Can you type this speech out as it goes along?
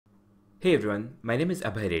Hey everyone, my name is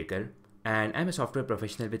Abhay Redkar and I'm a software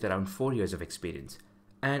professional with around 4 years of experience.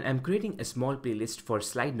 And I'm creating a small playlist for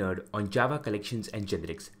Slide Nerd on Java collections and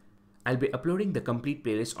generics. I'll be uploading the complete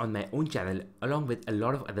playlist on my own channel along with a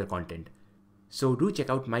lot of other content. So do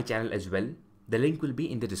check out my channel as well. The link will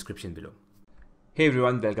be in the description below. Hey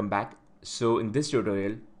everyone, welcome back. So in this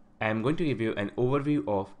tutorial, I'm going to give you an overview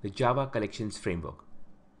of the Java Collections Framework.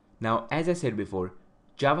 Now, as I said before,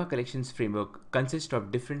 Java Collections Framework consists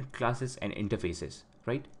of different classes and interfaces,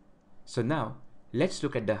 right? So now, let's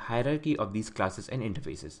look at the hierarchy of these classes and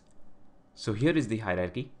interfaces. So here is the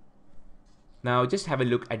hierarchy. Now just have a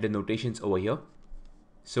look at the notations over here.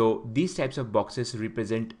 So these types of boxes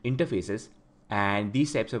represent interfaces and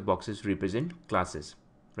these types of boxes represent classes,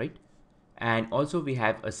 right? And also we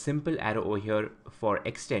have a simple arrow over here for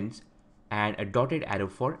extends and a dotted arrow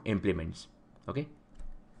for implements, okay?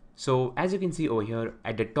 So as you can see over here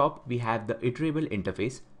at the top, we have the iterable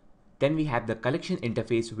interface. Then we have the collection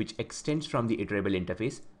interface, which extends from the iterable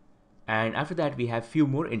interface. And after that, we have few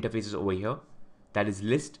more interfaces over here. That is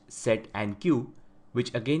list, set, and queue,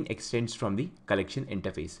 which again extends from the collection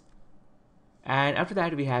interface. And after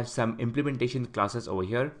that, we have some implementation classes over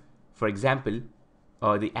here. For example,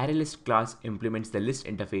 the ArrayList class implements the list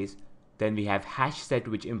interface. Then we have HashSet,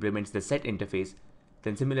 which implements the set interface.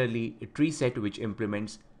 Then similarly, TreeSet, which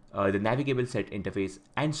implements the navigable set interface,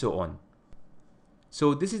 and so on.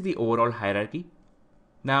 So this is the overall hierarchy.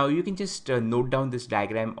 Now you can just note down this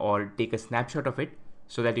diagram or take a snapshot of it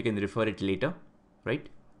so that you can refer it later, right?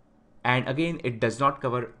 And again, it does not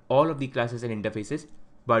cover all of the classes and interfaces,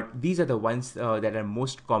 but these are the ones that are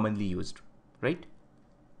most commonly used, right?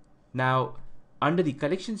 Now, under the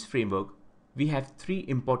collections framework, we have three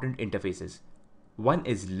important interfaces. One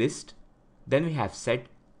is list, then we have set,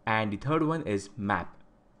 and the third one is map.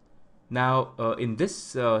 Now, in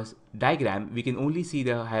this diagram, we can only see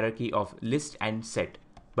the hierarchy of list and set,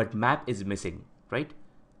 but map is missing, right?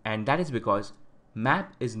 And that is because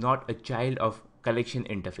map is not a child of collection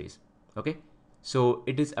interface, okay? So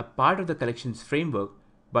it is a part of the collections framework,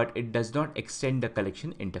 but it does not extend the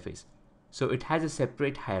collection interface. So it has a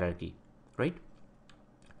separate hierarchy, right?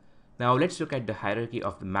 Now let's look at the hierarchy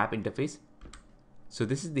of the map interface. So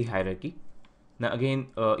this is the hierarchy. Now again,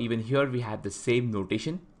 even here we have the same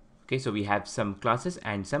notation. Okay, so we have some classes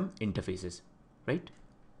and some interfaces, right?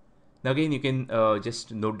 Now again, you can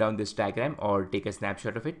just note down this diagram or take a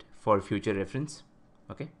snapshot of it for future reference,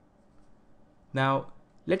 okay? Now,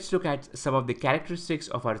 let's look at some of the characteristics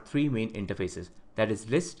of our three main interfaces, that is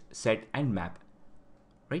list, set, and map,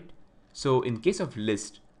 right? So in case of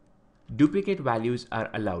list, duplicate values are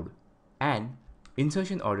allowed and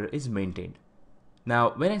insertion order is maintained.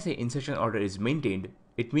 Now, when I say insertion order is maintained,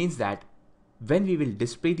 it means that when we will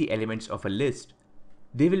display the elements of a list,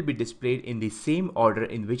 they will be displayed in the same order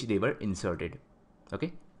in which they were inserted.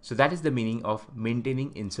 Okay, so that is the meaning of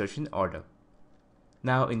maintaining insertion order.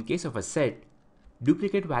 Now, in case of a set,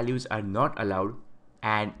 duplicate values are not allowed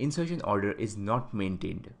and insertion order is not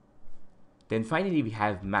maintained. Then finally, we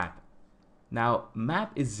have map. Now,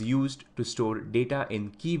 map is used to store data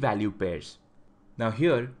in key value pairs. Now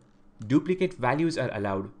here, duplicate values are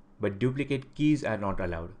allowed, but duplicate keys are not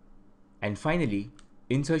allowed. And finally,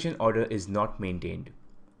 insertion order is not maintained.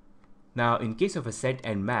 Now, in case of a set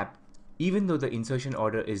and map, even though the insertion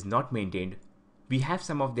order is not maintained, we have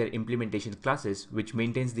some of their implementation classes which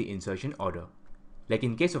maintains the insertion order. Like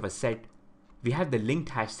in case of a set, we have the linked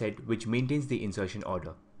hash set which maintains the insertion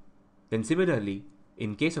order. Then similarly,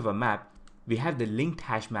 in case of a map, we have the linked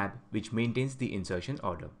hash map which maintains the insertion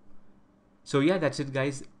order. So yeah, that's it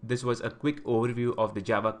guys. This was a quick overview of the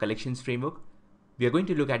Java collections framework. We are going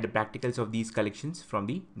to look at the practicals of these collections from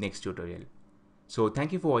the next tutorial. So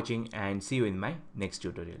thank you for watching and see you in my next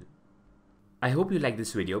tutorial. I hope you like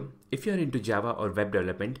this video. If you are into Java or web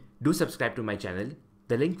development, do subscribe to my channel.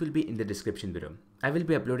 The link will be in the description below. I will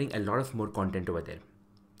be uploading a lot of more content over there.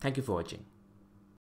 Thank you for watching.